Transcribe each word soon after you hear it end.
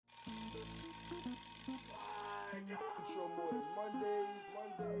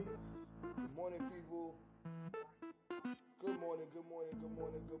Mondays. Good morning, people. Good morning, good morning, good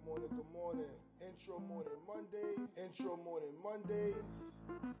morning, good morning, good morning. Intro morning Mondays. Intro morning Mondays.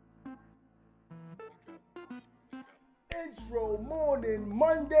 Intro morning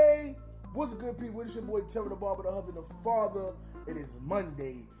Monday. What's good, people? It's your boy Terry the Barber, the husband, the father. It is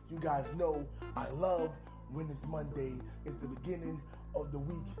Monday. You guys know I love when it's Monday. It's the beginning of the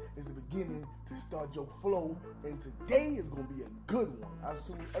week. It's the beginning to start your flow. And today is going to be a good one. I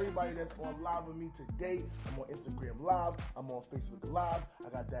salute everybody that's on live with me today. I'm on Instagram Live. I'm on Facebook Live. I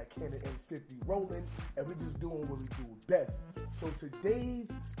got that Canon M50 rolling. And we're just doing what we do best. So today's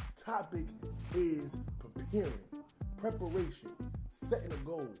topic is preparing. Preparation. Setting a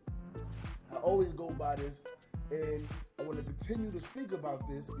goal. I always go by this. And I want to continue to speak about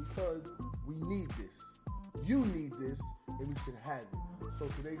this because we need this. You need this, and we should have it. So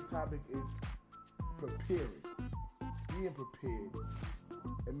today's topic is preparing, being prepared,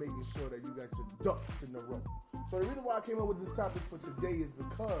 and making sure that you got your ducks in a row. So the reason why I came up with this topic for today is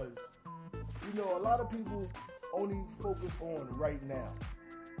because, a lot of people only focus on right now.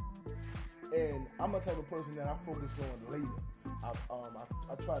 And I'm the type of person that I focus on later.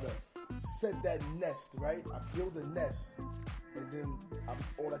 I try to set that nest, right? I build a nest, and then I'm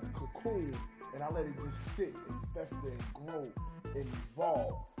like a cocoon, and I let it just sit and fester and grow and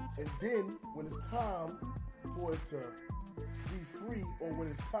evolve. And then when it's time for it to be free, or when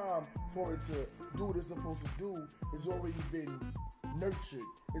it's time for it to do what it's supposed to do, it's already been nurtured.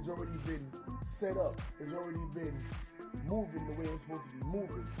 It's already been set up. It's already been moving the way it's supposed to be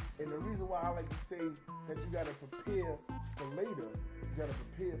moving. And the reason why I like to say that you got to prepare for later, you got to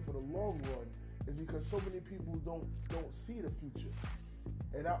prepare for the long run, is because so many people don't see the future.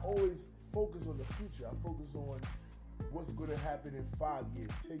 And I always focus on the future. I focus on what's going to happen in 5 years,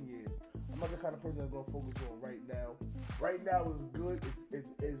 10 years. I'm not the kind of person that's going to focus on right now. Right now is good.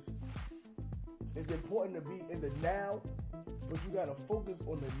 It's important to be in the now, but you got to focus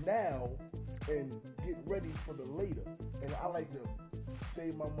on the now and get ready for the later. And I like to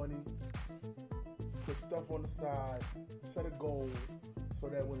save my money, put stuff on the side, set a goal, so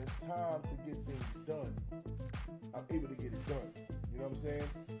that when it's time to get things done, I'm able to get it done. You know what I'm saying?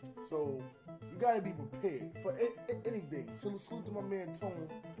 So you gotta be prepared for anything. So salute to my man Tone,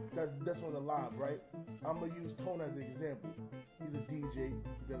 that's on the live, right? I'm gonna use Tone as an example. He's a DJ.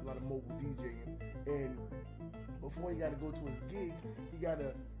 He does a lot of mobile DJing, and before he got to go to his gig, he got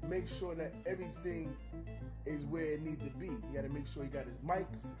to make sure that everything is where it needs to be. He got to make sure he got his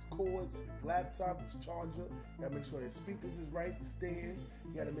mics, his cords, his laptop, his charger. He got to make sure his speakers is right, the stands.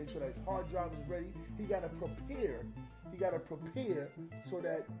 He got to make sure that his hard drive is ready. He got to prepare. He got to prepare so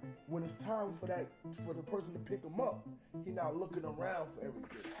that when it's time for the person to pick him up, he's not looking around for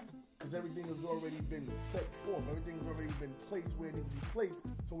everything. Because everything has already been set forth. Everything has already been placed where it needs to be placed.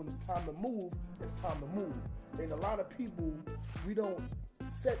 So when it's time to move, it's time to move. And a lot of people, we don't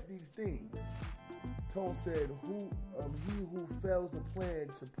set these things. Tone said, he who fails to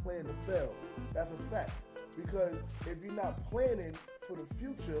plan should plan to fail. That's a fact. Because if you're not planning for the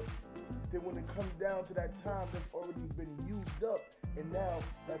future, then when it comes down to that time that's already been used up, and now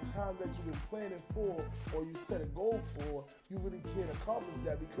that time that you've been planning for, or you set a goal for, you really can't accomplish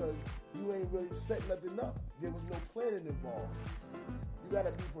that because you ain't really set nothing up. There was no planning involved. You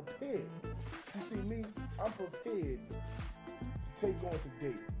gotta be prepared. You see me, I'm prepared to take on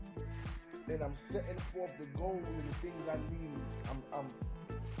today. And I'm setting forth the goals and the things I need.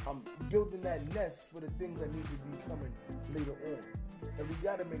 I'm building that nest for the things that need to be coming later on. And we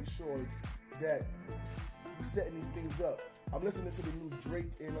gotta make sure that we're setting these things up. I'm listening to the new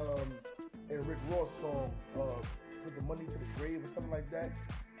Drake and Rick Ross song, Put the Money to the Grave or something like that.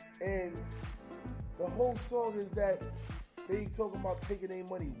 And the whole song is that they talking about taking their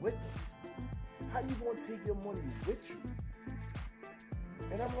money with them. How you gonna take your money with you?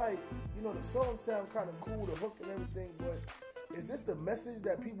 And I'm like, the song sounds kind of cool, the hook and everything, but is this the message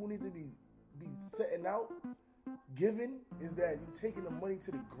that people need to be setting out, giving? Is that you taking the money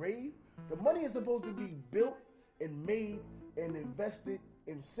to the grave? The money is supposed to be built and made and invested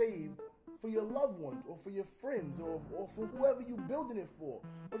and saved for your loved ones or for your friends or for whoever you're building it for.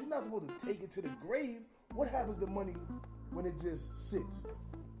 But you're not supposed to take it to the grave. What happens to money when it just sits?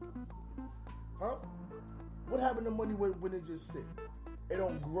 Huh? What happened to money when it just sits? It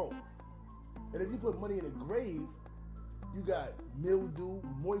don't grow. And if you put money in a grave, you got mildew,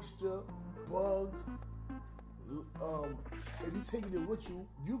 moisture, bugs. If you're taking it with you,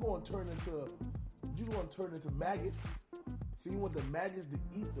 you're gonna turn into maggots. So you want the maggots to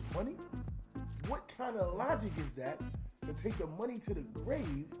eat the money? What kind of logic is that to take the money to the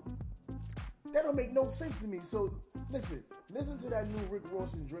grave? That don't make no sense to me. So Listen to that new Rick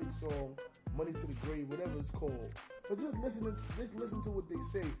Ross and Drake song, "Money to the Grave," whatever it's called. But just listen to what they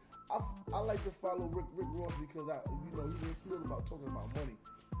say. I like to follow Rick Ross because he's all about talking about money,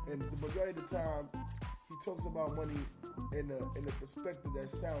 and the majority of the time he talks about money in a perspective that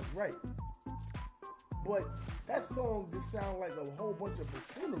sounds right. But that song just sounds like a whole bunch of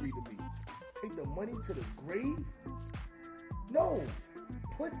buffoonery to me. Take the money to the grave? No,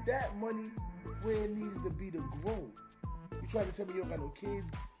 put that money where it needs to be to grow. You try to tell me you don't got no kids,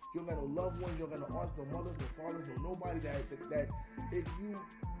 you don't got no loved ones, you don't got no aunts, no mothers, no fathers, no nobody that if you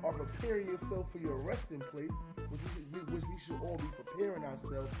are preparing yourself for your resting place, which we should all be preparing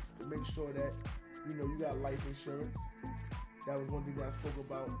ourselves to make sure that you got life insurance. That was one thing that I spoke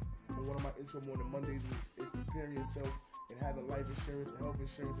about on one of my intro morning Mondays is preparing yourself and having life insurance and health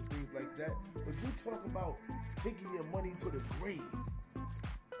insurance and things like that. But you talk about taking your money to the grave.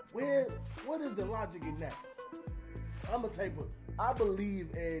 What is the logic in that? I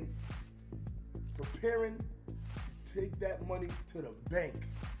believe in preparing to take that money to the bank.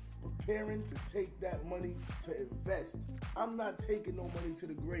 Preparing to take that money to invest. I'm not taking no money to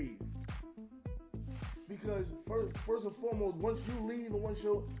the grave. Because first and foremost, once you leave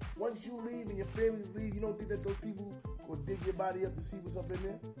and your families leave, you don't think that those people will dig your body up to see what's up in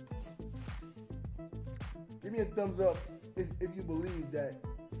there? Give me a thumbs up if you believe that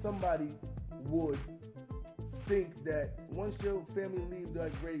somebody would think that once your family leaves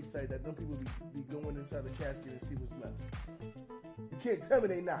that grave site, that them people be going inside the casket and see what's left. You can't tell me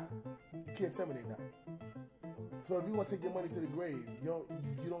they not. So if you want to take your money to the grave, you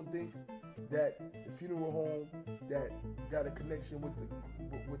don't think that the funeral home that got a connection with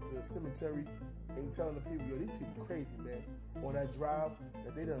the cemetery ain't telling the people, yo, these people crazy, man, on that drive,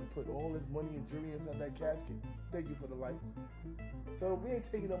 that they done put all this money and jewelry inside that casket. Thank you for the lights. So we ain't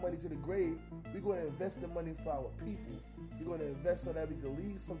taking no money to the grave. We're going to invest the money for our people. We're going to invest so that we can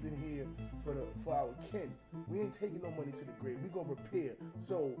leave something here for our kin. We ain't taking no money to the grave. We're going to prepare.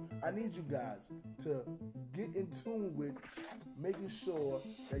 So I need you guys to get in tune with making sure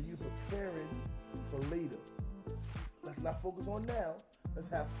that you're preparing for later. Let's not focus on now. Let's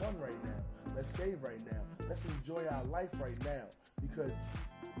have fun right now. Let's save right now. Let's enjoy our life right now. Because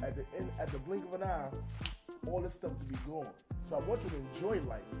at the blink of an eye, all this stuff could be gone. So I want you to enjoy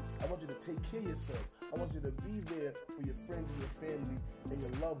life. I want you to take care of yourself. I want you to be there for your friends and your family and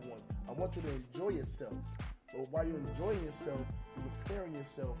your loved ones. I want you to enjoy yourself. But while you're enjoying yourself, you're preparing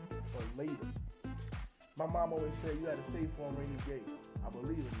yourself for later. My mom always said you got to save for a rainy day. I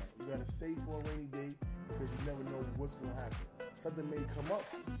believe in that. You got to save for a rainy day because you never know what's going to happen. Something may come up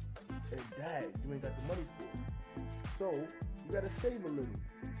and dad, you ain't got the money for it. So you got to save a little.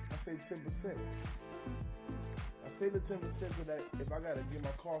 I save 10%. I save the 10% so that if I got to get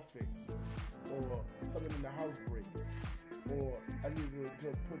my car fixed or something in the house breaks or I need to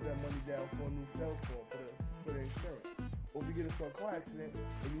put that money down for a new cell phone for the insurance. Or if you get into a car accident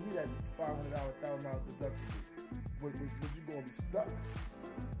and you need that $500, $1,000 deductible, but you're going to be stuck.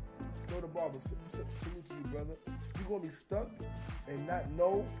 Throw the barber, salute to you, brother. You're going to be stuck and not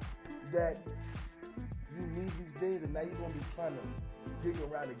know that you need these things and now you're going to be trying to dig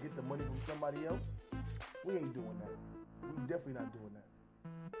around and get the money from somebody else. We ain't doing that. We definitely not doing that.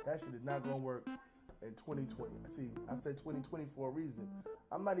 That shit is not going to work in 2020. See, I said 2020 for a reason.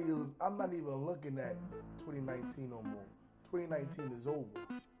 I'm not even looking at 2019 no more. 2019 is over.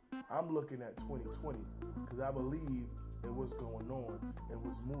 I'm looking at 2020 because I believe in what's going on and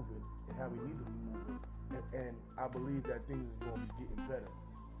what's moving and how we need to be moving. And I believe that things is going to be getting better.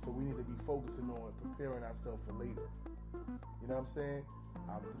 So we need to be focusing on preparing ourselves for later. You know what I'm saying?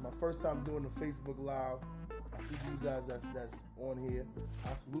 My first time doing the Facebook Live. I see you guys that's on here.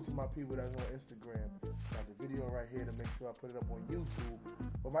 I salute to my people that's on Instagram. Got the video right here to make sure I put it up on YouTube.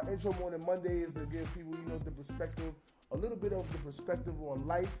 But my intro morning Monday is to give people, the perspective, a little bit of the perspective on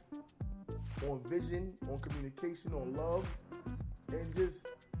life, on vision, on communication, on love, and just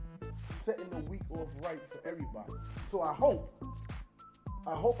setting the week off right for everybody. So I hope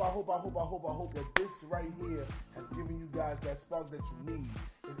that this right here has given you guys that spark that you need.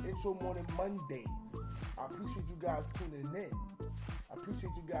 It's Intro Morning Mondays. I appreciate you guys tuning in. I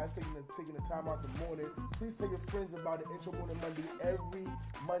appreciate you guys taking the time out the morning. Please tell your friends about the Intro Morning Monday every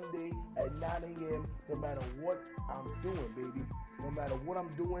Monday at 9 a.m. no matter what I'm doing, baby. No matter what I'm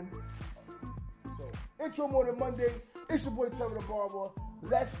doing. So, Intro Morning Monday. It's your boy Trevor the Barber.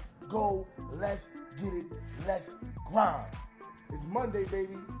 Let's go. Let's get it. Let's grind. It's Monday,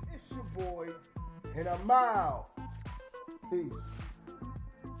 baby. It's your boy. And I'm out. Peace.